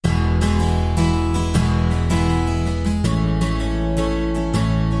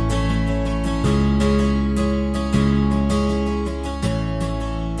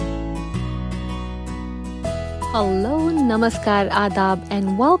Hello, नमस्कार, आदाब and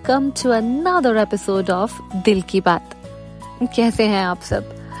welcome to another episode of दिल की बात। कैसे हैं आप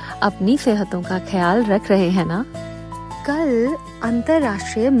सब? अपनी सेहतों का ख्याल रख रहे हैं ना? कल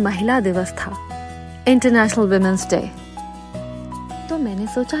अंतर्राष्ट्रीय महिला दिवस था, इंटरनेशनल वुमेन्स डे। तो मैंने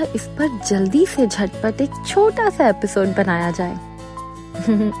सोचा इस पर जल्दी से झटपट एक छोटा सा एपिसोड बनाया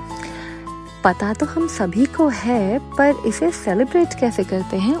जाए। पता तो हम सभी को है, पर इसे सेलिब्रेट कैसे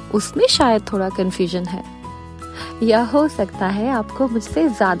करते हैं उसमें शायद थोड़ा कंफ्यूजन है, या हो सकता है आपको मुझसे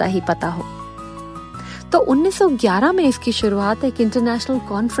ज्यादा ही पता हो। तो 1911 में इसकी शुरुआत एक इंटरनेशनल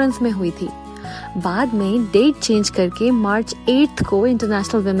कॉन्फ्रेंस में हुई थी। बाद में डेट चेंज करके मार्च 8 को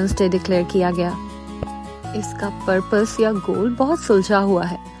इंटरनेशनल वुमेन्स डे डिक्लेयर किया गया। इसका पर्पस या गोल बहुत सुलझा हुआ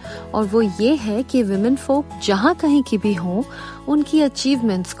है, और वो ये है कि विमेन फोक जहाँ कहीं की भी हों, उनकी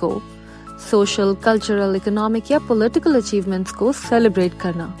अचीवमेंट्स को, सोशल, कल्चरल, इकोनॉमिक या पॉलिटिकल अचीवमेंट्स को सेलिब्रेट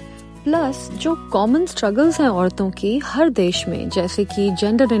करना। प्लस जो कॉमन स्ट्रगल्स हैं औरतों की हर देश में, जैसे कि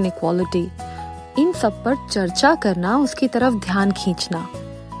जेंडर इनइक्वालिटी, इन सब पर चर्चा करना, उसकी तरफ ध्यान खींचना।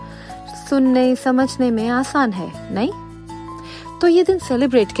 सुनने समझने में आसान है, नहीं? तो ये दिन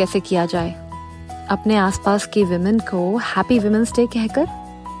सेलिब्रेट कैसे किया जाए? अपने आसपास की विमेन को हैप्पी वुमेन्स डे कहकर?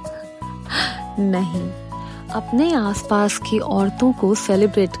 नहीं, अपने आसपास की औरतों को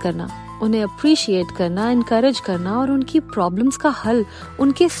सेलिब्रेट करना, उन्हें अप्रिशिएट करना, इनकरेज करना और उनकी प्रॉब्लम्स का हल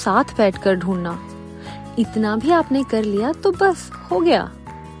उनके साथ बैठकर ढूंढना। इतना भी आपने कर लिया तो बस हो गया।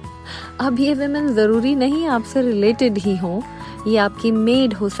 अब ये विमेन जरूरी नहीं आपसे रिलेटेड ही हो, ये आपकी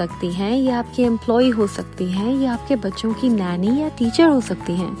मेड हो सकती हैं, ये आपकी एम्प्लॉय हो सकती हैं, ये आपके बच्चों की नैनी या टीचर हो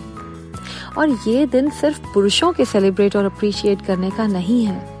सकती हैं। और ये दिन सिर्फ पुरुषों के सेलिब्रेट और अप्रिशिएट करने का नहीं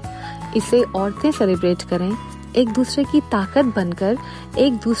है। इसे औरतें सेलिब्रेट करें, एक दूसरे की ताकत बनकर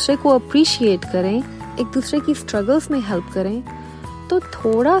एक दूसरे को अप्रिशिएट करें, एक दूसरे की स्ट्रगल्स में हेल्प करें, तो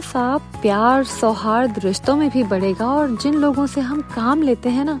थोड़ा सा प्यार, सौहार्द रिश्तों में भी बढ़ेगा, और जिन लोगों से हम काम लेते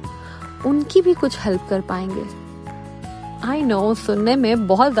हैं ना, उनकी भी कुछ हेल्प कर पाएंगे। आई नो, सुनने में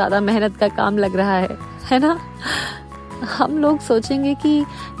बहुत ज्यादा मेहनत का काम लग रहा है ना? हम लोग सोचेंगे कि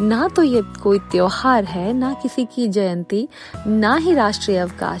ना तो ये कोई त्योहार है, ना किसी की जयंती, ना ही राष्ट्रीय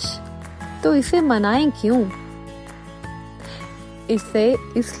अवकाश, तो इसे मनाएं क्यों? इसे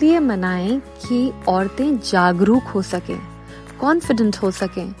इसलिए मनाएं कि औरतें जागरूक हो सकें, कॉन्फिडेंट हो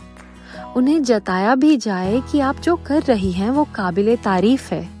सकें, उन्हें जताया भी जाए कि आप जो कर रही हैं वो काबिले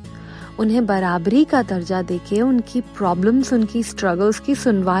तारीफ है। उन्हें बराबरी का दर्जा देके उनकी प्रॉब्लम्स, उनकी स्ट्रगल्स की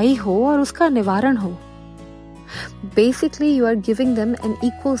सुनवाई हो और उसका निवारण हो। Basically you are giving them an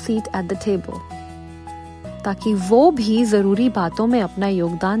equal seat at the table, ताकि वो भी जरूरी बातों में अपना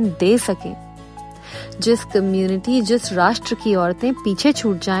योगदान दे सकें। जिस कम्युनिटी, जिस राष्ट्र की औरतें पीछे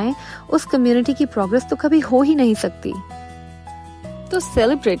छूट जाएं, उस कम्युनिटी की प्रोग्रेस तो कभी हो ही नहीं सकती। तो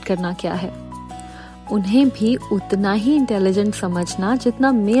सेलिब्रेट करना क्या है? उन्हें भी उतना ही इंटेलिजेंट समझना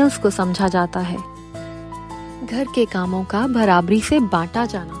जितना मेल्स को समझा जाता है। घर के कामों का बराबरी से बांटा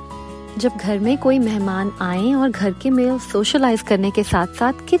जाना। जब घर में कोई मेहमान आए और घर के मेल सोशलाइज करने के साथ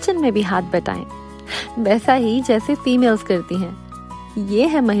साथ किचन में भी हाथ बटाएं, वैसा ही जैसे फीमेल्स करती हैं। ये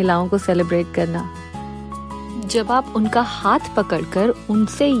है महिलाओं को सेलिब्रेट करना। जब आप उनका हाथ पकड़कर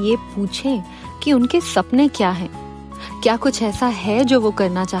उनसे ये पूछें कि उनके सपने क्या हैं, क्या कुछ ऐसा है जो वो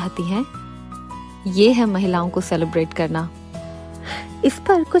करना चाहती हैं, ये है महिलाओं को सेलिब्रेट करना। इस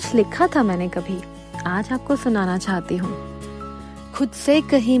पर कुछ लिखा था मैंने कभी, आज आपको सुनाना चाहती हूँ। खुद से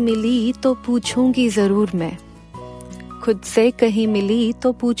कहीं मिली तो पूछूंगी जरूर मैं, खुद से कहीं मिली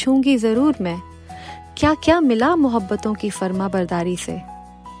तो पूछूंगी जरूर मैं, क्या क्या मिला मोहब्बतों की फर्मा बरदारी से।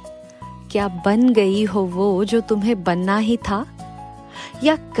 क्या बन गई हो वो जो तुम्हें बनना ही था,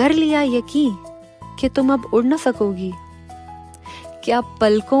 या कर लिया यकीन कि तुम अब उड़ न सकोगी। क्या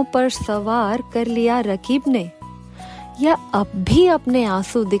पलकों पर सवार कर लिया रकीब ने, या अब भी अपने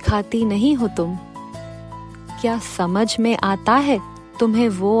आंसू दिखाती नहीं हो तुम। क्या समझ में आता है तुम्हें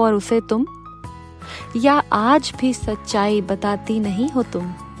वो और उसे तुम, या आज भी सच्चाई बताती नहीं हो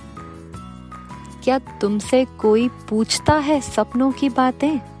तुम। क्या तुमसे कोई पूछता है सपनों की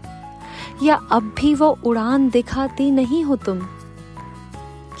बातें, या अब भी वो उड़ान दिखाती नहीं हो तुम।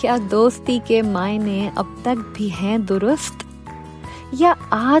 क्या दोस्ती के मायने अब तक भी हैं दुरुस्त, या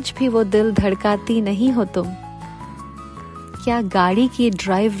आज भी वो दिल धड़काती नहीं हो तुम। क्या गाड़ी की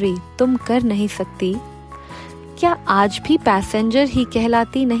ड्राइवरी तुम कर नहीं सकती, क्या आज भी पैसेंजर ही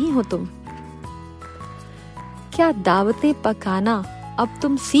कहलाती नहीं हो तुम। क्या दावतें पकाना अब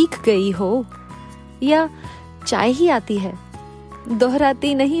तुम सीख गई हो, या चाय ही आती है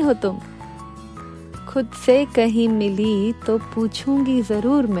दोहराती नहीं हो तुम। खुद से कहीं मिली तो पूछूंगी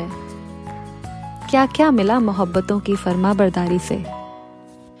जरूर मैं, क्या क्या मिला मोहब्बतों की फर्मा बरदारी से।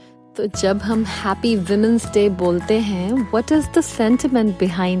 तो जब हम हैप्पी वुमेन्स डे बोलते हैं, what is the sentiment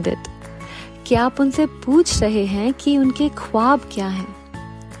behind it? क्या आप उनसे पूछ रहे हैं कि उनके ख्वाब क्या हैं?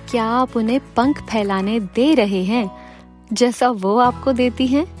 क्या आप उन्हें पंख फैलाने दे रहे हैं जैसा वो आपको देती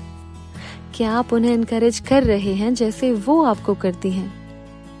हैं? क्या आप उन्हें एनकरेज कर रहे हैं जैसे वो आपको करती हैं?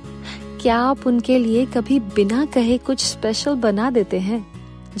 क्या आप उनके लिए कभी बिना कहे कुछ स्पेशल बना देते हैं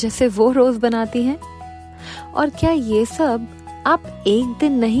जैसे वो रोज बनाती हैं? और क्या ये सब आप एक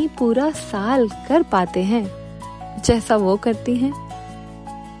दिन नहीं पूरा साल कर पाते हैं जैसा वो करती हैं?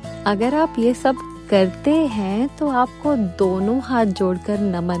 अगर आप ये सब करते हैं तो आपको दोनों हाथ जोड़कर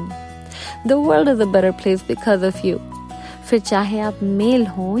नमन। The world is a better place because of you। फिर चाहे आप मेल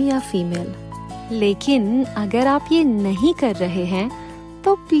हो या फीमेल। लेकिन अगर आप ये नहीं कर रहे हैं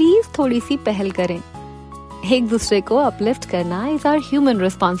तो प्लीज थोड़ी सी पहल करें। एक दूसरे को अपलिफ्ट करना is our human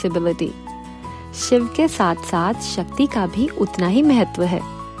responsibility. Shiv के साथ साथ शक्ति का भी उतना ही महत्व है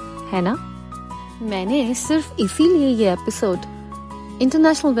ना? मैंने सिर्फ इसीलिए ये एपिसोड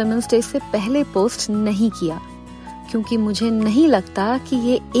इंटरनेशनल वुमेन्स डे से पहले पोस्ट नहीं किया, क्योंकि मुझे नहीं लगता कि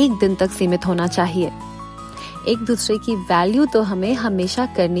ये एक दिन तक सीमित होना चाहिए। एक दूसरे की वैल्यू तो हमें हमेशा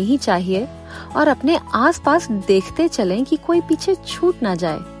करनी ही चाहिए और अपने आसपास देखते चलें कि कोई पीछे छूट ना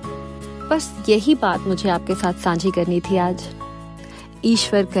जाए। बस यही बात मुझे आपके साथ साझी करनी थी आज।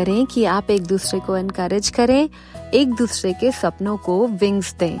 ईश्वर करें कि आप एक दूसरे को एनकरेज करें, एक दूसरे के सपनों को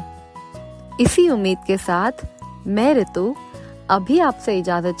विंग्स दें। इसी उम्मीद के साथ मैं ऋतु अभी आपसे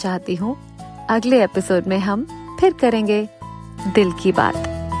इजाजत चाहती हूँ। अगले एपिसोड में हम फिर करेंगे दिल की बात।